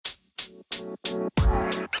Guys,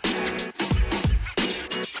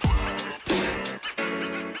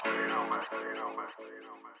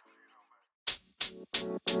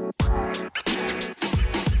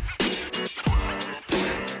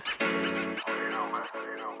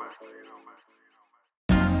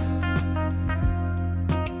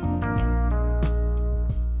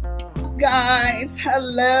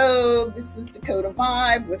 hello. This is Dakota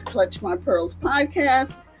Vibe with Clutch My Pearls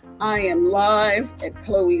podcast. I am live at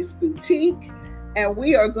Chloe's Boutique, and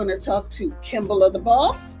we are going to talk to Kimbala the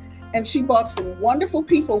Boss, and she brought some wonderful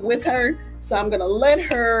people with her, so I'm going to let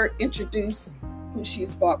her introduce who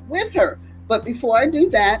she's brought with her. But before I do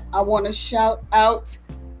that, I want to shout out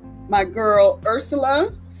my girl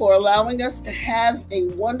Ursula for allowing us to have a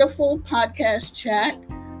wonderful podcast chat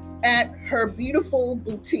at her beautiful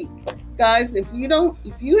boutique. Guys, if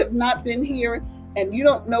you have not been here and you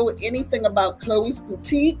don't know anything about Chloe's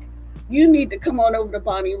Boutique, you need to come on over to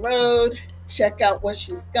Bonnie Road, check out what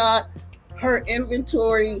she's got. Her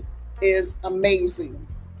inventory is amazing.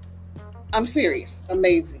 I'm serious,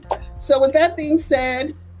 amazing. So with that being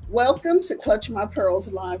said, welcome to Clutch My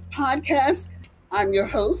Pearls Live podcast. I'm your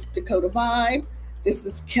host, Dakota Vibe. This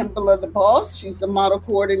is Kimbala the Boss. She's the model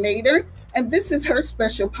coordinator, and this is her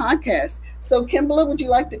special podcast. So, Kimbala, would you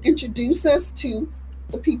like to introduce us to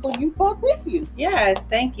the people you brought with you? Yes,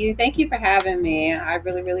 thank you. Thank you for having me. I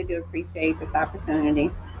really, really do appreciate this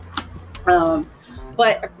opportunity.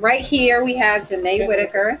 But right here we have Janae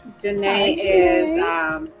Whitaker. Janae is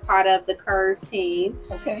part of the Curves team.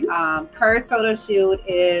 Okay. Curves Photo Shoot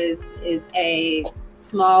is a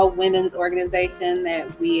small women's organization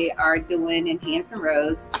that we are doing in Hampton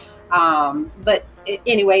Roads.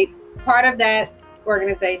 Anyway, part of that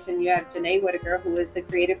organization, you have Janae Whitaker, who is the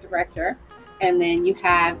creative director, and then you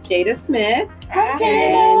have Jada Smith. Hi, Jada.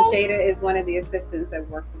 And Jada is one of the assistants that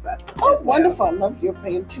work with us. Oh, wonderful. I love your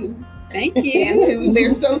Bantu. Thank you. Bantu,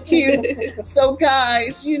 they're so cute. So,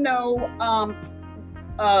 guys, Kimbala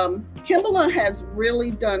has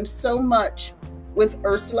really done so much with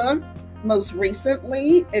Ursula. Most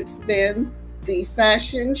recently, it's been the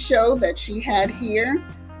fashion show that she had here.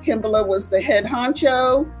 Kimbala was the head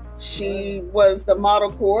honcho. She was the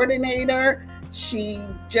model coordinator. She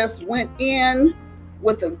just went in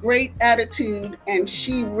with a great attitude, and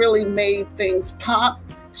she really made things pop.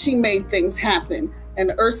 She made things happen.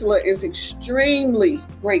 And Ursula is extremely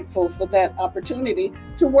grateful for that opportunity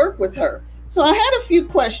to work with her. So I had a few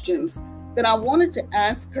questions that I wanted to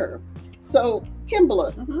ask her. So,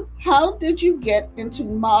 Kimbala, how did you get into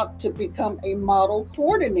to become a model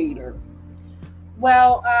coordinator?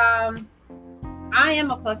 Well, I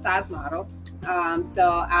am a plus size model.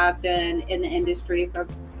 So I've been in the industry for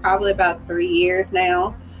probably about 3 years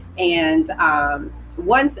now. And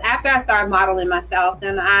once after I started modeling myself,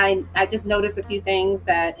 then I just noticed a few things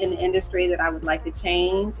that in the industry that I would like to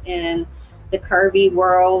change in the curvy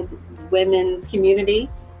world, women's community,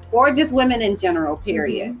 or just women in general,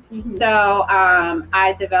 period. Mm-hmm. So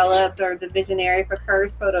I developed the visionary for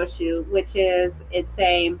Curves Photo Shoot, which is it's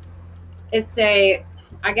a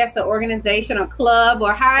I guess the organization or club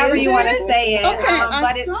or however you want to say it. Okay,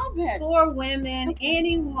 but it's for women.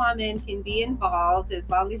 Any woman can be involved as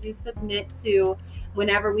long as you submit to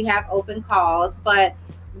whenever we have open calls. But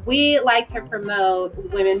we like to promote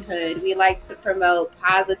womanhood. We like to promote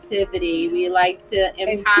positivity. We like to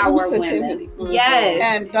empower women. Yes.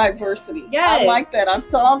 And diversity. Yes. I like that. I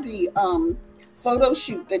saw the photo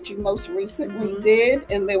shoot that you most recently did,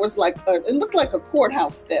 and there was it looked like a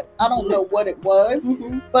courthouse step. I don't know what it was,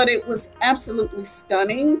 but it was absolutely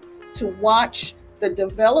stunning to watch the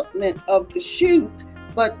development of the shoot,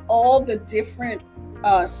 but all the different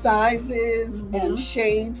sizes and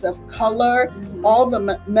shades of color, all the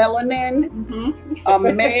melanin.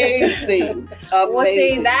 Amazing. Well,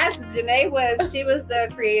 see, that's Janae she was the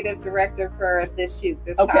creative director for this shoot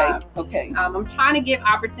this time. Okay. I'm trying to give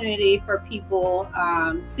opportunity for people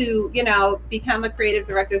to, become a creative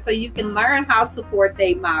director so you can learn how to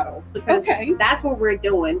coordinate models, because that's what we're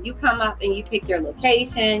doing. You come up and you pick your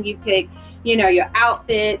location, you pick your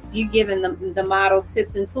outfits, you giving the models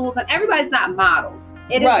tips and tools, and everybody's not models.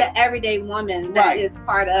 It is the everyday woman that is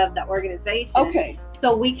part of the organization. Okay.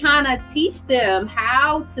 So we kind of teach them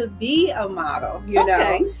how to be a model,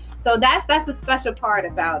 know. So that's the special part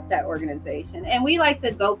about that organization. And we like to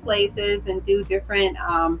go places and do different,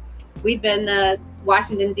 we've been to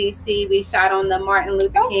Washington, D.C. We shot on the Martin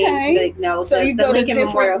Luther King, so you go Lincoln to different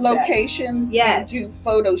Memorial locations and do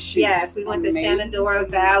photo shoots. Yes, we went to Shenandoah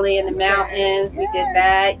Valley in the mountains. We did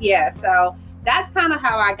that. Yeah, so that's kind of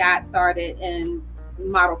how I got started in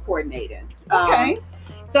model coordinating.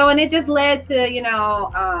 So, and it just led to,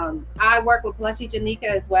 I work with Plushy Janika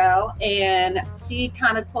as well. And she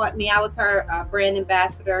kind of taught me, I was her brand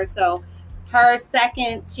ambassador. So her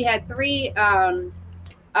she had 3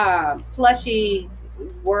 Plushy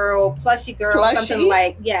girl, something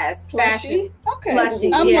like, yes, Plushy? Fashion. Okay.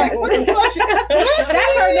 Plushy, I'm yes. like, what is Plushy? That's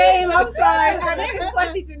her name. I'm sorry. Her name is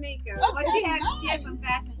Plushy Janika. Okay, But she had nice. some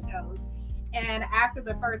fashion shows. And after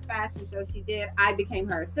the first fashion show she did, I became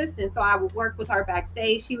her assistant. So I would work with her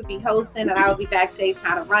backstage. She would be hosting and I would be backstage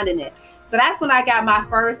kind of running it. So that's when I got my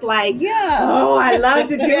first I love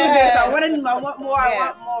to do this. I want more. Yes. I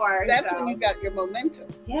want more. That's when you got your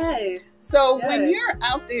momentum. Yes. So when you're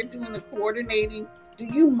out there doing the coordinating, do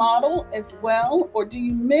you model as well? Or do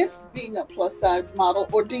you miss being a plus size model?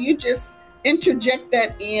 Or do you just interject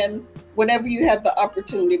that in whenever you have the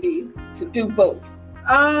opportunity to do both?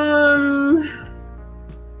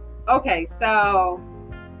 Okay, so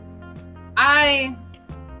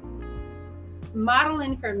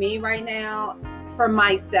modeling for me right now, for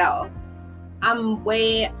myself, I'm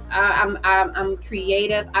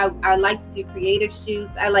creative. I like to do creative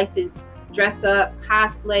shoots. I like to dress up,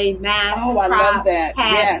 cosplay, mask. Oh, I props, love that.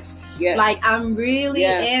 Hats. Yes. Like I'm really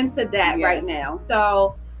into that right now.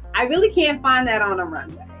 So I really can't find that on a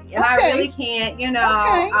runway. And I really can't,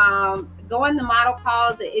 going to model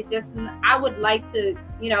calls, I would like to,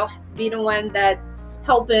 be the one that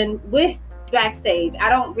helping with backstage. I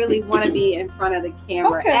don't really want to be in front of the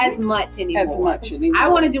camera as much anymore. I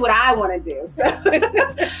want to do what I want to do. So,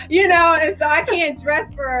 and so I can't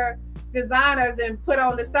dress for designers and put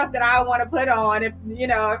on the stuff that I want to put on if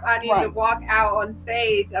I need to walk out on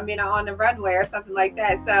stage, on the runway or something like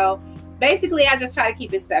that. So basically, I just try to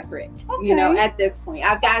keep it separate, at this point.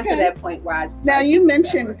 I've gotten to that point where I just... Now, you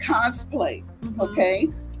mentioned cosplay, okay?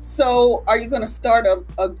 So are you going to start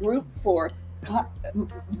a group for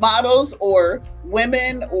models or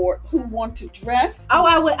women or who want to dress? Oh,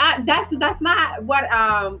 I would. That's not what.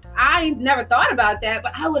 I never thought about that,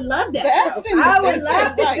 but I would love that. I would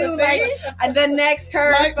love to do the next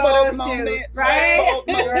curve photo shoot, right?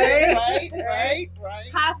 Right.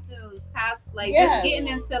 Costumes, cosplay, just getting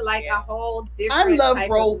into a whole different. I love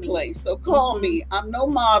role play, so call me. I'm no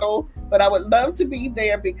model, but I would love to be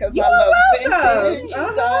there because I love vintage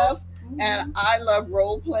stuff. And I love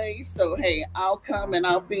role play, so hey, I'll come and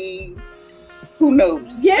I'll be, who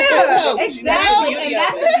knows? Yeah, exactly. And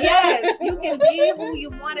that's you can be who you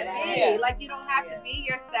want to be. Yes. Like you don't have to be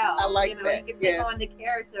yourself. I like that. You can take on the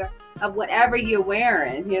character of whatever you're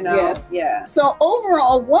wearing. Yes. Yeah. So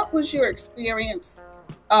overall, what was your experience?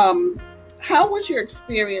 How was your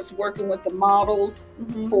experience working with the models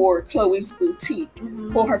for Chloe's Boutique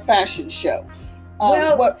for her fashion show?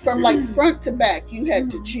 From front to back, you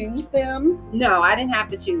had to choose them? No, I didn't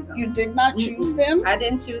have to choose them. You did not choose them? I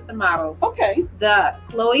didn't choose the models. Okay.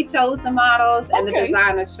 Chloe chose the models and the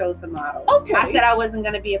designers chose the models. Okay. I said I wasn't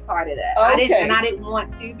going to be a part of that. Okay. I didn't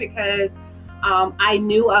want to because I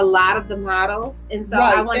knew a lot of the models, and so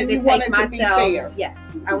I wanted to take myself.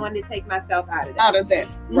 Yes, I wanted to take myself out of that. Out of that,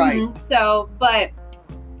 right? So, but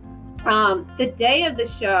the day of the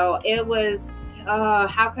show, it was.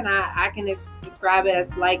 How can I can describe it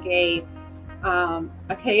as like a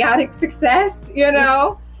chaotic success,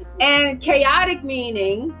 and chaotic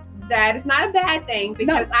meaning that it's not a bad thing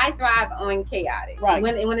because I thrive on chaotic. Right.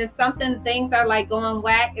 When it's something, things are like going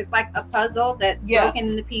whack, it's like a puzzle that's broken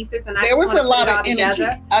into pieces, and there was a lot of energy.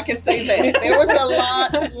 I can say that there was a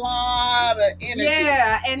lot of energy.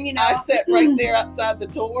 Yeah, and I sat right there outside the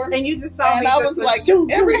door, and you just saw and me. I was like,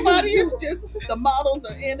 everybody is just the models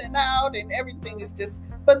are in and out, and everything is just.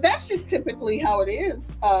 But that's just typically how it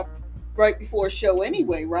is. Right before a show,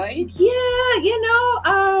 anyway, right?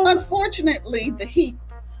 Yeah, Unfortunately, the heat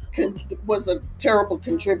was a terrible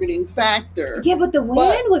contributing factor. Yeah, but the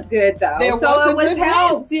wind was good though. It was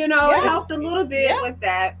helped, it helped a little bit with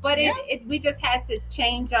that. But we just had to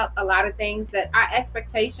change up a lot of things that our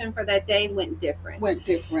expectation for that day went different.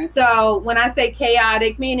 So when I say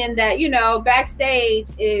chaotic, meaning that, backstage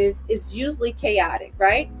is usually chaotic,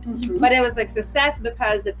 right? But it was a success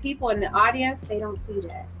because the people in the audience, they don't see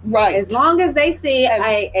that. Right. As long as they see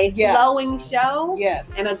a flowing show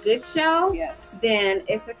and a good show, then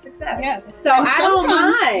it's a success. Yes. So I don't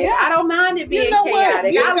mind. I don't mind it being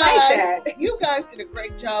chaotic. I like that. You guys did a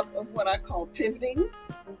great job of what I call pivoting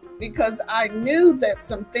because I knew that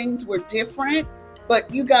some things were different,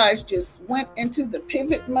 but you guys just went into the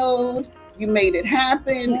pivot mode. You made it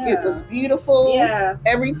happen. Yeah. It was beautiful. Yeah.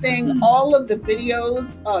 Everything, all of the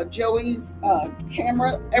videos, Joey's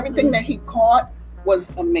camera, everything that he caught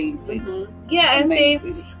was amazing. Yeah, and see,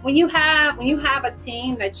 when you have a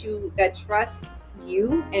team that trusts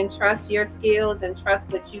you and trust your skills and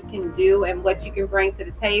trust what you can do and what you can bring to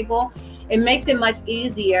the table, it makes it much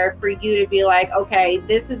easier for you to be like, okay,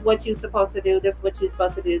 this is what you're supposed to do, this is what you're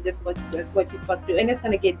supposed to do, this is what you're supposed to do, and it's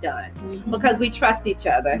going to get done because we trust each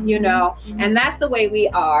other, and that's the way we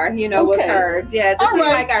are, with hers. Yeah, this is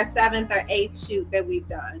like our 7th or 8th shoot that we've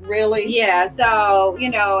done. Really? Yeah, so,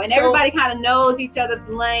 and everybody kind of knows each other's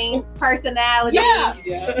lane, personalities,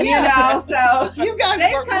 so you guys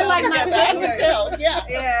they're kind of like my sisters. I can tell,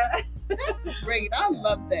 yeah. That's great. I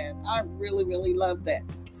love that. I really, really love that.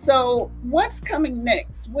 So what's coming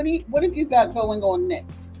next? What have you got going on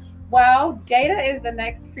next? Well, Jada is the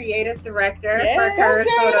next creative director for Curves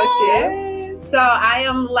Photo Shoot. So I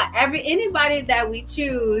am anybody that we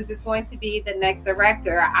choose is going to be the next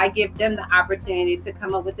director. I give them the opportunity to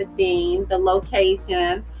come up with the theme, the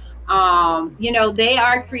location. They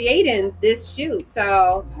are creating this shoot.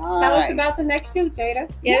 So tell us about the next shoot, Jada.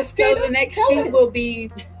 Yes, so the next shoot will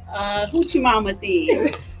be Hoochie Mama theme.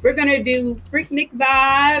 We're gonna do Freaknik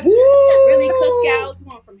vibe, really cookouts. We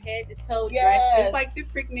want from head to toe dress, just like the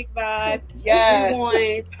Freaknik vibe. Yes. We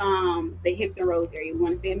want the Hampton Roads area. We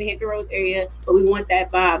want to stay in the Hampton Roads area, but we want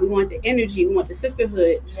that vibe. We want the energy. We want the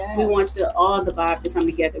sisterhood. Yes. We want all the vibe to come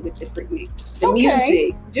together with the Freaknik. The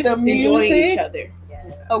music, just enjoying each other.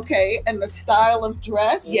 Okay, and the style of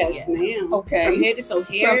dress. Yes, ma'am. Okay, from head to toe,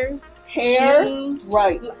 hair. Shoes.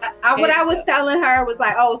 Right. What I was telling her was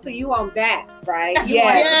like, oh, so you want Baps, right?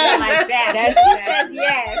 Yeah. Like Baps. She said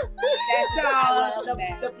yes. So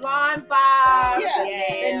the blonde bob,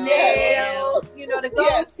 the nails, the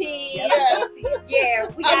goatee. Yes. Yeah,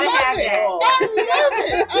 we gotta have that. I love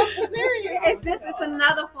it. I'm serious. It's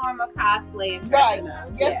another form of cosplay and right. Up.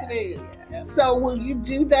 Yes, it is. Yeah. So will you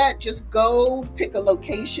do that? Just go pick a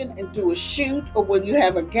location and do a shoot, or will you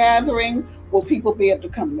have a gathering? Will people be able to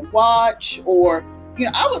come to watch? Or,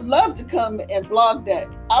 I would love to come and blog that.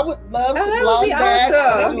 I would love to blog that.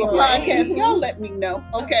 Awesome. Do a podcast. Y'all let me know,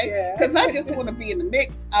 okay? Because I just want to be in the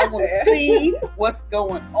mix. I want to see what's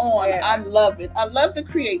going on. Yeah. I love it. I love the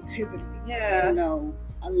creativity. Yeah.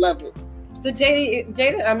 I love it. So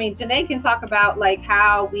Janae can talk about like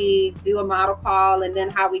how we do a model call and then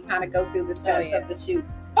how we kind of go through the steps of the shoot.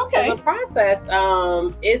 Okay. So the process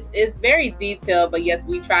is very detailed, but yes,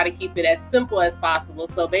 we try to keep it as simple as possible.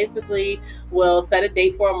 So basically, we'll set a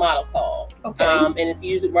date for a model call. Okay. And it's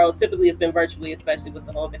usually, typically it's been virtually, especially with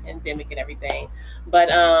the whole pandemic and everything. But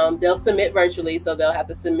they'll submit virtually, so they'll have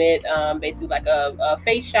to submit basically like a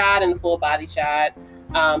face shot and a full body shot.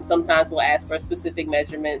 Sometimes we'll ask for specific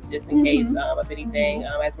measurements just in case of anything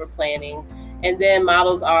as we're planning. And then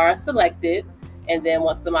models are selected. And then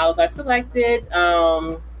once the models are selected,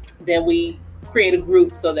 then we create a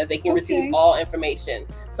group so that they can receive all information,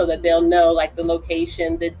 so that they'll know like the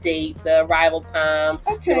location, the date, the arrival time,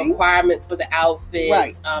 the requirements for the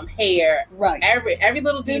outfit, hair, every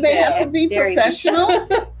little detail. Do they have to be professional?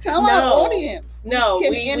 Tell our audience. No,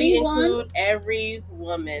 we include every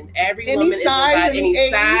woman. Every woman is size,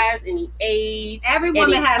 any age. Every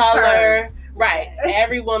woman has color. Hers. Right.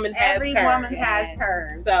 Every woman has every woman has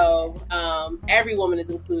hers. So every woman is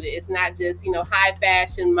included. It's not just, high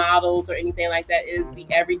fashion models or anything like that. It's the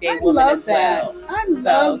everyday woman as well. I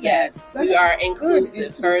love that. Such we are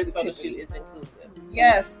inclusive. Curves Photo Shoot is inclusive.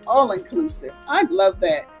 Yes, all inclusive. I love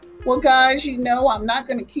that. Well, guys, I'm not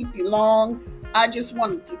going to keep you long. I just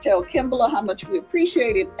wanted to tell Kimbala how much we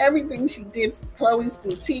appreciated everything she did for Chloe's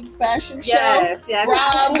Boutique Fashion Show. Yes.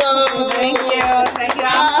 Bravo. Thank you. I'm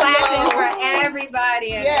clapping for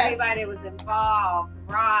everybody. And everybody was involved.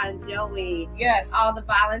 Ron, Joey. Yes. All the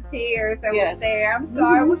volunteers that was there. I'm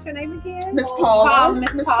sorry. What's your name again? Miss Paula.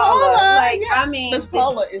 Miss Paula. Miss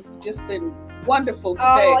Paula has just been wonderful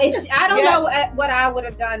today. I don't know what I would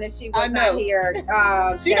have done if she was not here.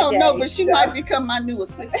 She don't know, but she might become my new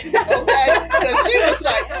assistant. Okay, because she was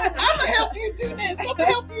like, "I'm gonna help you do this. I'm gonna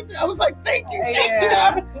help you." I was like, "Thank you."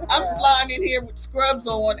 I'm flying in here with scrubs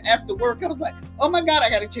on after work. I was like, "Oh my God,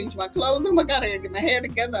 I got to change my clothes. Oh my God, I got to get my hair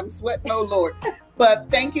together. I'm sweating. Oh Lord." But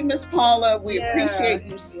thank you, Miss Paula. We appreciate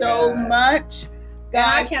you so much.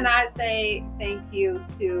 Guys, I cannot say thank you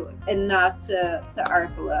enough to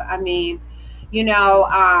Ursula. I mean,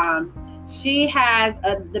 she has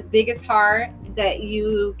the biggest heart that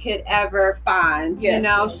you could ever find.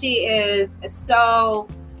 Yes. She is so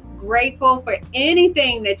grateful for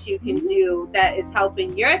anything that you can do that is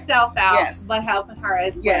helping yourself out, but helping her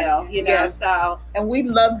as well. So, and we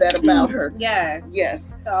love that about her.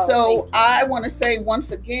 Yes. So I want to say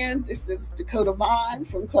once again, this is Dakota Vine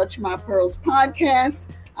from Clutch My Pearls podcast.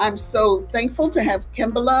 I'm so thankful to have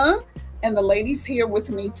Kimbala and the ladies here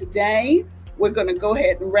with me today. We're going to go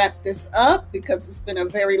ahead and wrap this up because it's been a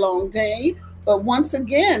very long day. But once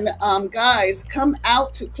again, guys, come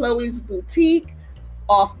out to Chloe's Boutique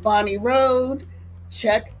off Bonnie Road.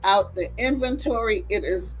 Check out the inventory. It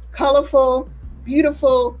is colorful,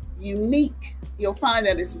 beautiful, unique. You'll find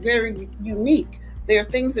that it's very unique. There are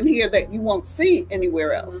things in here that you won't see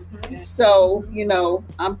anywhere else. Mm-hmm. So,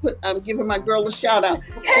 I'm giving my girl a shout out.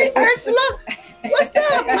 Hey, Ursula, what's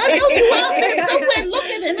up? I know you out there somewhere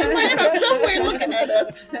looking in Atlanta, somewhere looking at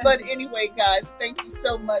us. But anyway, guys, thank you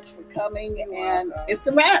so much for coming. And it's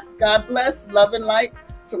a wrap. God bless. Love and light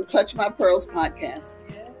from Clutch My Pearls podcast.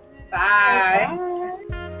 Bye.